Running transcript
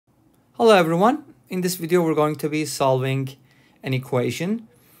Hello everyone, in this video we're going to be solving an equation.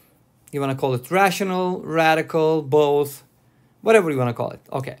 You want to call it rational, radical, both, whatever you want to call it.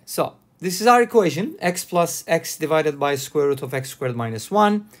 Okay, so this is our equation, x plus x divided by square root of x squared minus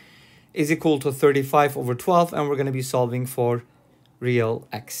 1 is equal to 35 over 12, and we're going to be solving for real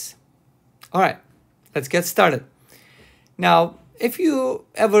x. All right, let's get started. Now, if you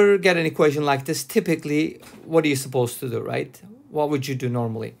ever get an equation like this, typically, what are you supposed to do, right? What would you do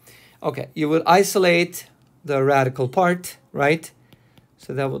normally? Okay, you would isolate the radical part, right?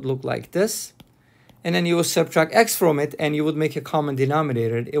 So that would look like this. And then you would subtract x from it, and you would make a common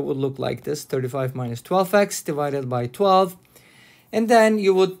denominator. It would look like this, 35 minus 12x divided by 12. And then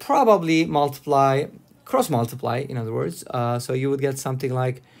you would probably multiply, cross-multiply, in other words. So you would get something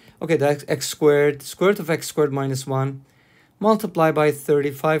like, okay, the x squared, square root of x squared minus 1, multiply by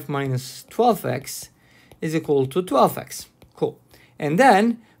 35 minus 12x is equal to 12x. Cool. And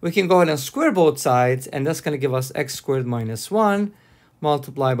then we can go ahead and square both sides, and that's going to give us x squared minus 1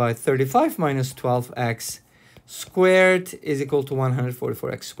 multiplied by 35 minus 12x squared is equal to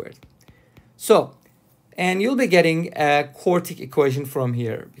 144x squared. So, and you'll be getting a quartic equation from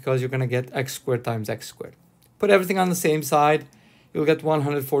here because you're going to get x squared times x squared. Put everything on the same side, you'll get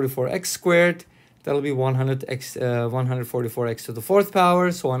 144x squared. That'll be 144x to the fourth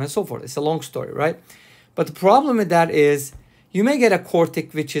power, so on and so forth. It's a long story, right? But the problem with that is you may get a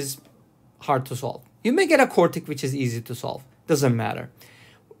quartic which is hard to solve. You may get a quartic which is easy to solve. Doesn't matter.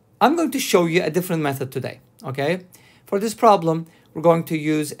 I'm going to show you a different method today, okay? For this problem, we're going to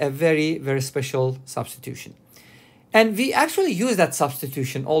use a very, very special substitution. And we actually use that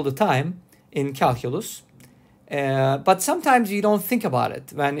substitution all the time in calculus. But sometimes you don't think about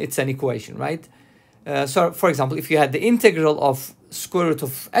it when it's an equation, right? So, for example, if you had the integral of square root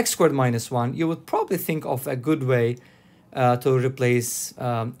of x squared minus 1, you would probably think of a good way to replace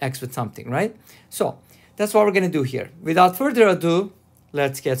x with something, right? So that's what we're going to do here. Without further ado,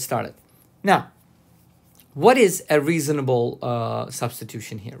 let's get started. Now, what is a reasonable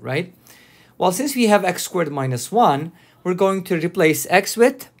substitution here, right? Well, since we have x squared minus 1, we're going to replace x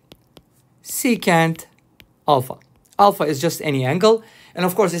with secant alpha. Alpha is just any angle. And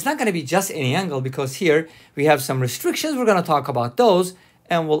of course, it's not going to be just any angle because here we have some restrictions. We're going to talk about those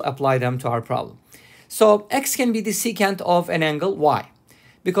and we'll apply them to our problem. So x can be the secant of an angle. Why?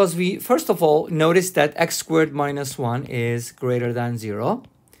 Because we, first of all, notice that x squared minus 1 is greater than 0,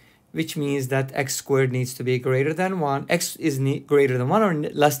 which means that x squared needs to be greater than 1. X is greater than 1 or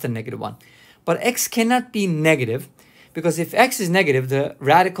less than negative 1. But x cannot be negative because if x is negative, the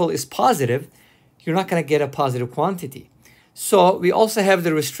radical is positive, you're not going to get a positive quantity. So we also have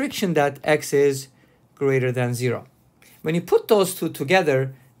the restriction that x is greater than 0. When you put those two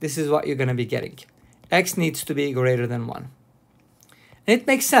together, this is what you're going to be getting. X needs to be greater than 1. And it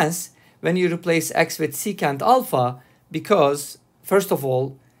makes sense when you replace x with secant alpha because, first of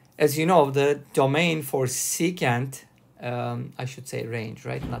all, as you know, the domain for secant, I should say range,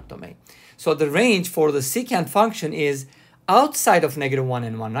 right? Not domain. So the range for the secant function is outside of negative 1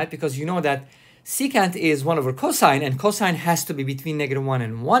 and 1, right? Because you know that secant is 1 over cosine, and cosine has to be between negative 1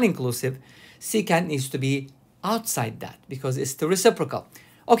 and 1 inclusive. Secant needs to be outside that because it's the reciprocal.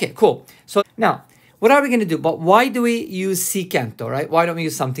 Okay, cool. So now, what are we going to do? But why do we use secant though, right? Why don't we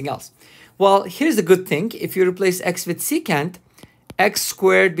use something else? Well, here's the good thing. If you replace x with secant, x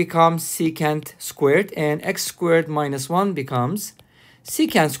squared becomes secant squared, and x squared minus 1 becomes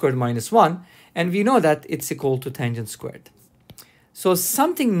secant squared minus 1. And we know that it's equal to tangent squared. So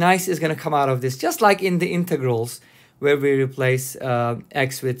something nice is going to come out of this, just like in the integrals where we replace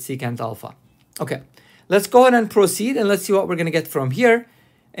x with secant alpha. Okay, let's go ahead and proceed, and let's see what we're going to get from here.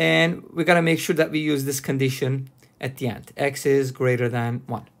 And we got to make sure that we use this condition at the end. X is greater than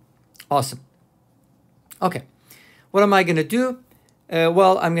 1. Awesome. Okay, what am I going to do?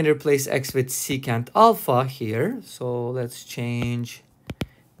 Well, I'm going to replace x with secant alpha here. So let's change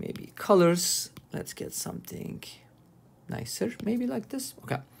maybe colors. Let's get something nicer, maybe like this.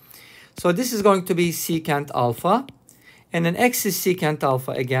 Okay, so this is going to be secant alpha, and then x is secant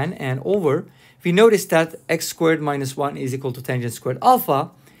alpha again, and over, we notice that x squared minus 1 is equal to tangent squared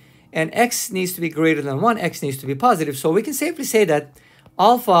alpha, and x needs to be greater than 1, x needs to be positive, so we can safely say that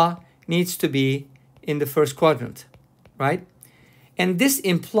alpha needs to be in the first quadrant, right? And this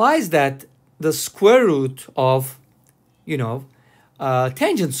implies that the square root of,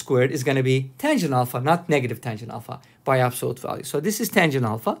 tangent squared is going to be tangent alpha, not negative tangent alpha by absolute value. So this is tangent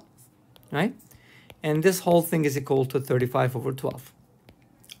alpha, right? And this whole thing is equal to 35 over 12.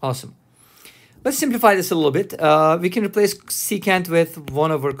 Awesome. Let's simplify this a little bit. We can replace secant with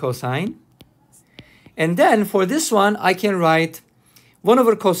 1 over cosine. And then for this one, I can write 1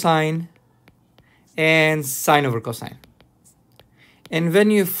 over cosine and sine over cosine. And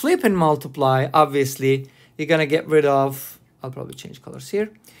when you flip and multiply, obviously, you're going to get rid of, I'll probably change colors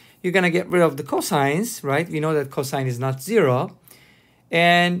here. You're going to get rid of the cosines, right? We know that cosine is not 0.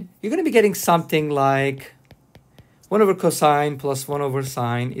 And you're going to be getting something like 1 over cosine plus 1 over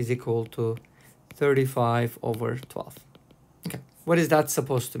sine is equal to 35 over 12. Okay, what is that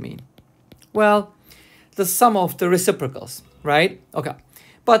supposed to mean? Well, the sum of the reciprocals, right? Okay,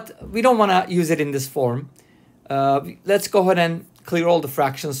 but we don't want to use it in this form. Let's go ahead and clear all the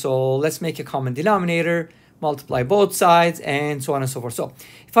fractions. So let's make a common denominator, multiply both sides, and so on and so forth. So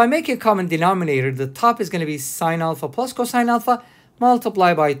if I make a common denominator, the top is going to be sine alpha plus cosine alpha,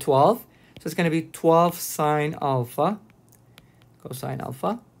 multiply by 12. So it's going to be 12 sine alpha, cosine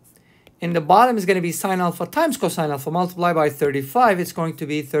alpha. And the bottom is going to be sine alpha times cosine alpha, multiply by 35. It's going to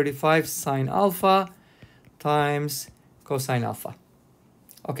be 35 sine alpha times cosine alpha.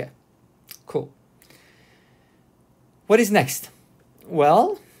 Okay, cool. What is next?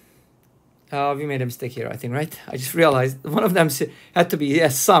 Well, we made a mistake here, I think, right? I just realized one of them had to be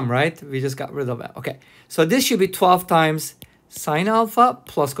a sum, right? We just got rid of that. Okay, so this should be 12 times sine alpha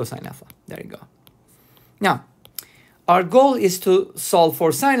plus cosine alpha. There you go. Now, our goal is to solve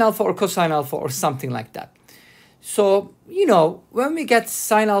for sine alpha or cosine alpha or something like that. So, you know, when we get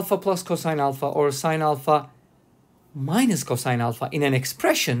sine alpha plus cosine alpha or sine alpha minus cosine alpha in an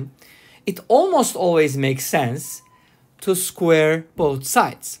expression, it almost always makes sense to square both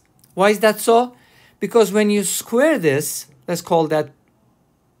sides. Why is that so? Because when you square this, let's call that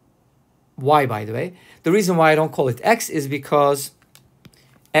y, by the way. The reason why I don't call it x is because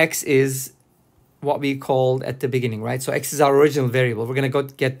x is what we called at the beginning, right? So x is our original variable. We're going to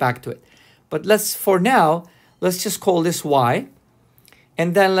get back to it. But for now, let's just call this y.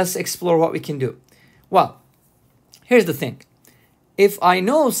 And then let's explore what we can do. Well, here's the thing. If I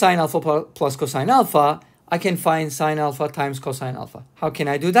know sine alpha plus cosine alpha, I can find sine alpha times cosine alpha. How can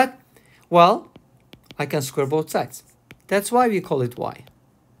I do that? Well, I can square both sides. That's why we call it y,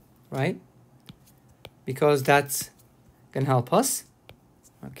 right? Because that's going to help us.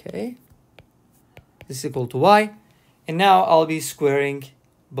 Okay. This is equal to y. And now I'll be squaring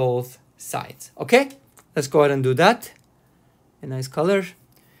both sides. Okay? Let's go ahead and do that. A nice color.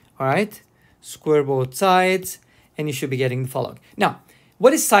 All right. Square both sides. And you should be getting the following. Now,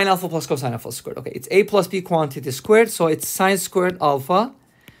 what is sine alpha plus cosine alpha squared? Okay, it's a plus b quantity squared. So it's sine squared alpha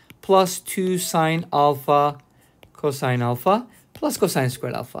plus 2 sine alpha cosine alpha plus cosine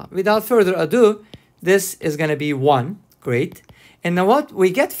squared alpha. Without further ado, this is going to be 1. Great. And now what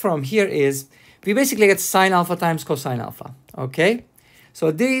we get from here is we basically get sine alpha times cosine alpha. Okay. So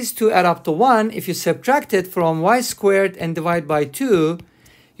these two add up to 1. If you subtract it from y squared and divide by 2,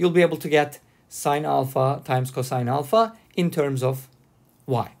 you'll be able to get sine alpha times cosine alpha in terms of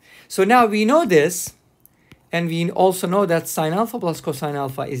y. So now we know this, and we also know that sine alpha plus cosine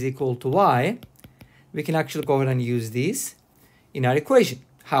alpha is equal to y. We can actually go ahead and use these in our equation.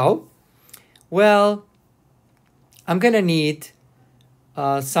 How? Well, I'm going to need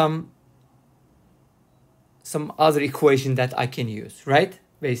some other equation that I can use, right?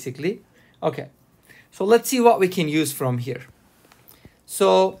 Basically. Okay. So let's see what we can use from here.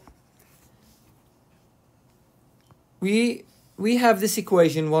 So we have this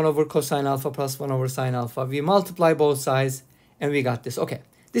equation 1 over cosine alpha plus 1 over sine alpha. We multiply both sides and we got this. Okay,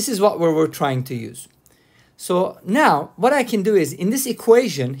 this is what we're trying to use. So now what I can do is in this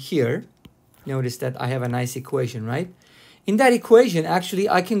equation here, notice that I have a nice equation, right? In that equation, actually,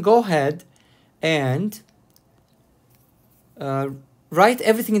 I can go ahead and write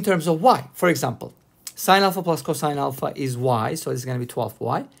everything in terms of y. For example, sine alpha plus cosine alpha is y, so it's going to be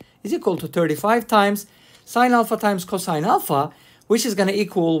 12y, is equal to 35 times sine alpha times cosine alpha, which is going to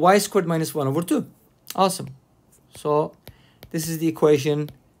equal y squared minus 1 over 2. Awesome. So this is the equation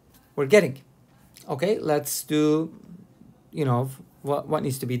we're getting. Okay, let's do, you know, what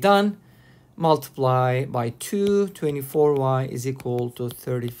needs to be done. Multiply by 2, 24y is equal to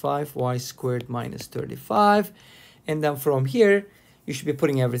 35y squared minus 35. And then from here, you should be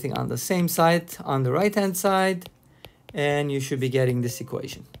putting everything on the same side, on the right-hand side, and you should be getting this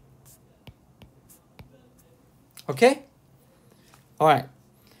equation. Okay? All right.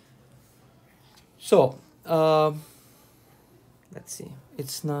 So, let's see.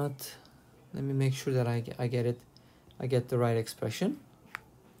 It's not, let me make sure that I get it. I get the right expression.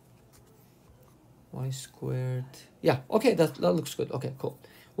 Y squared. Yeah, okay, that looks good. Okay, cool.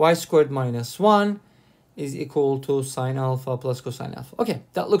 Y squared minus 1 is equal to sine alpha plus cosine alpha. Okay,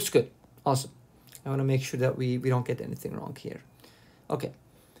 that looks good. Awesome. I want to make sure that we don't get anything wrong here. Okay.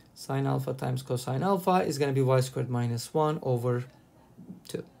 Sine alpha times cosine alpha is going to be y squared minus 1 over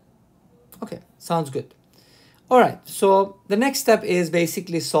 2. Okay, sounds good. All right, so the next step is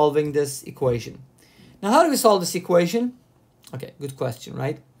basically solving this equation. Now, how do we solve this equation? Okay, good question,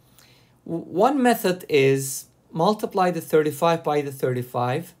 right? One method is multiply the 35 by the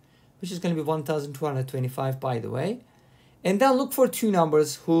 35, which is going to be 1,225, by the way. And then look for two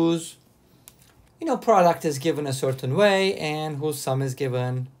numbers whose, product is given a certain way and whose sum is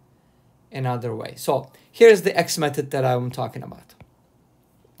given another way. So here's the X method that I'm talking about.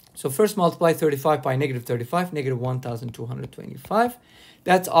 So first multiply 35 by negative 35, negative 1,225.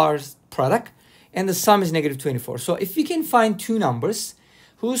 That's our product. And the sum is negative 24. So if we can find two numbers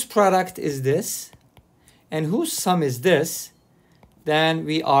whose product is this and whose sum is this, then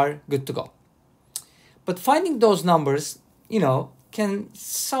we are good to go. But finding those numbers, can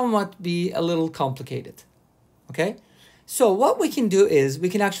somewhat be a little complicated. Okay? So what we can do is we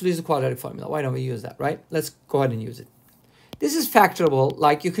can actually use the quadratic formula. Why don't we use that, right? Let's go ahead and use it. This is factorable.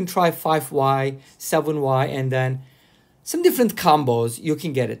 Like you can try 5y, 7y, and then some different combos. You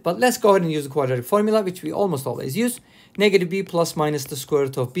can get it. But let's go ahead and use the quadratic formula, which we almost always use. Negative b plus minus the square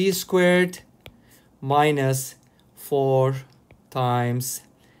root of b squared minus 4 times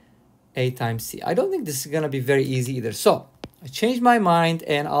a times c. I don't think this is going to be very easy either. So I changed my mind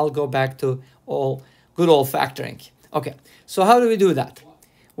and I'll go back to good old factoring. Okay, so how do we do that?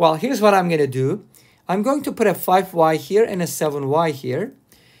 Well, here's what I'm going to do. I'm going to put a 5y here and a 7y here.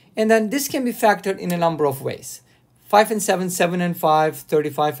 And then this can be factored in a number of ways. 5 and 7, 7 and 5,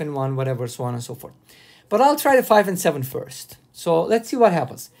 35 and 1, whatever, so on and so forth. But I'll try the 5 and 7 first. So let's see what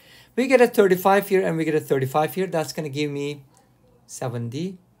happens. We get a 35 here and we get a 35 here. That's going to give me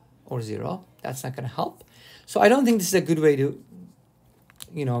 70 or 0. That's not going to help. So I don't think this is a good way to,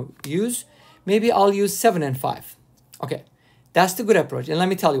 use. Maybe I'll use 7 and 5. Okay, that's the good approach. And let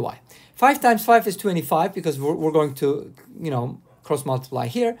me tell you why. 5 times 5 is 25 because we're going to, cross multiply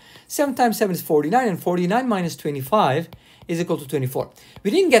here. 7 times 7 is 49, and 49 minus 25 is equal to 24.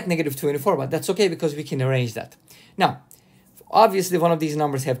 We didn't get negative 24, but that's okay because we can arrange that. Now, obviously one of these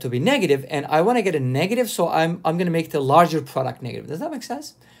numbers have to be negative, and I want to get a negative, so I'm going to make the larger product negative. Does that make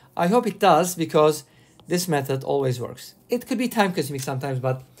sense? I hope it does, because this method always works. It could be time consuming sometimes,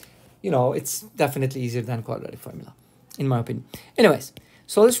 but it's definitely easier than quadratic formula, in my opinion. Anyways,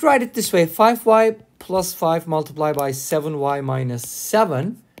 so let's write it this way. 5y plus 5 multiplied by 7y minus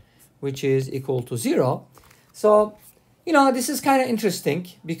 7, which is equal to 0. So, this is kind of interesting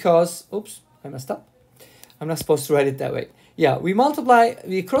because, oops, I messed up. I'm not supposed to write it that way. Yeah, we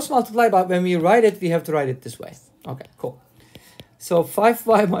cross multiply, but when we write it, we have to write it this way. Okay, cool. So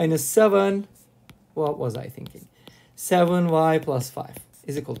 5y minus 7, what was I thinking? 7y plus 5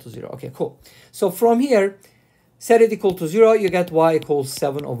 is equal to 0. Okay, cool. So from here, set it equal to 0, you get y equals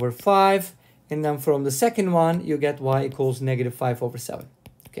 7 over 5. And then from the second one, you get y equals negative 5 over 7.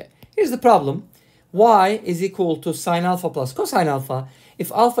 Okay, here's the problem. Y is equal to sine alpha plus cosine alpha.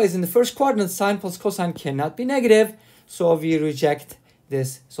 If alpha is in the first quadrant, sine plus cosine cannot be negative. So we reject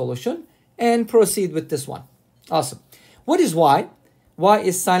this solution and proceed with this one. Awesome. What is y? Y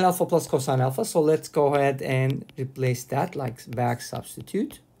is sine alpha plus cosine alpha. So let's go ahead and replace that, like back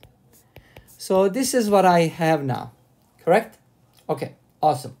substitute. So this is what I have now, correct? Okay,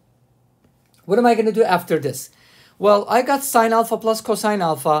 awesome. What am I going to do after this? Well, I got sine alpha plus cosine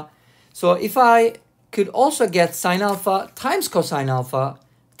alpha. So if I could also get sine alpha times cosine alpha,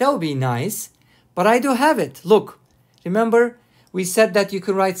 that would be nice. But I do have it. Look, remember we said that you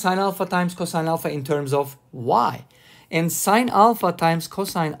could write sine alpha times cosine alpha in terms of y. And sine alpha times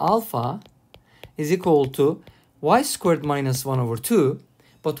cosine alpha is equal to y squared minus 1 over 2.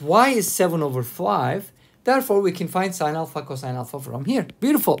 But y is 7 over 5. Therefore, we can find sine alpha cosine alpha from here.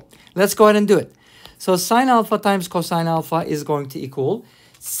 Beautiful. Let's go ahead and do it. So sine alpha times cosine alpha is going to equal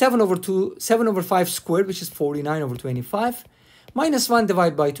 7 over 5 squared, which is 49 over 25, minus 1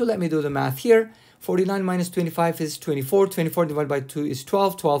 divided by 2. Let me do the math here. 49 minus 25 is 24. 24 divided by 2 is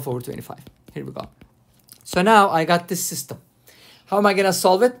 12. 12 over 25. Here we go. So now I got this system. How am I going to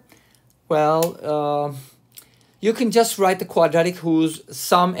solve it? Well, you can just write the quadratic whose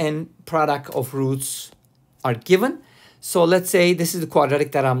sum and product of roots are given. So let's say this is the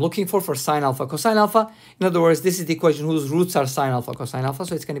quadratic that I'm looking for sine alpha cosine alpha. In other words, this is the equation whose roots are sine alpha cosine alpha.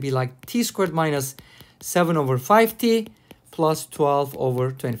 So it's going to be like t squared minus 7 over 5t plus 12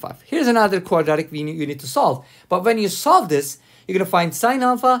 over 25. Here's another quadratic you need to solve. But when you solve this, you're going to find sine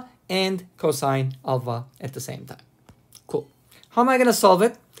alpha and cosine alpha at the same time. Cool. How am I going to solve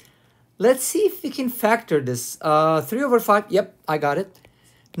it? Let's see if we can factor this. 3 over 5. Yep, I got it.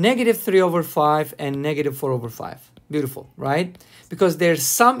 Negative 3 over 5 and negative 4 over 5. Beautiful, right? Because their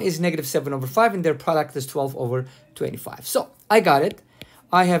sum is negative 7 over 5 and their product is 12 over 25. So I got it.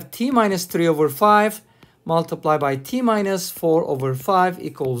 I have t minus 3 over 5 multiplied by t minus 4 over 5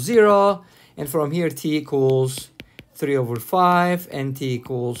 equals 0. And from here, t equals 3 over 5 and t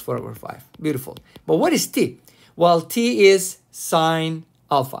equals 4 over 5. Beautiful. But what is t? Well, t is sine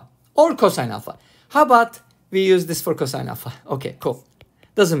alpha or cosine alpha. How about we use this for cosine alpha? Okay, cool.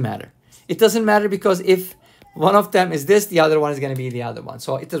 Doesn't matter. It doesn't matter because if one of them is this, the other one is going to be the other one.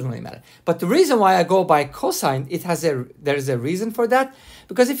 So it doesn't really matter. But the reason why I go by cosine, there's a reason for that.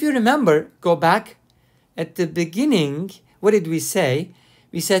 Because if you remember, go back at the beginning, what did we say?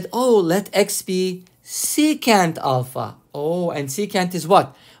 We said, oh, let x be secant alpha. Oh, and secant is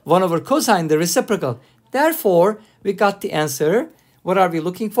what? 1 over cosine, the reciprocal. Therefore, we got the answer. What are we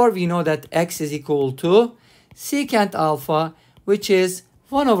looking for? We know that x is equal to secant alpha, which is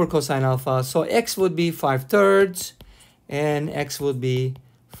 1 over cosine alpha. So x would be 5/3 and x would be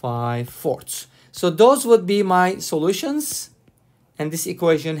 5/4. So those would be my solutions. And this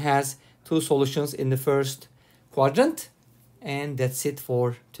equation has 2 solutions in the first quadrant. And that's it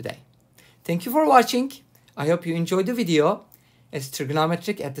for today. Thank you for watching. I hope you enjoyed the video. It's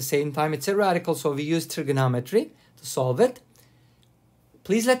trigonometric at the same time. It's a radical, so we use trigonometry to solve it.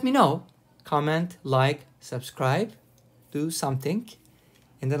 Please let me know. Comment, like, subscribe, do something.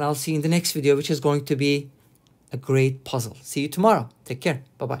 And then I'll see you in the next video, which is going to be a great puzzle. See you tomorrow. Take care.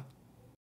 Bye-bye.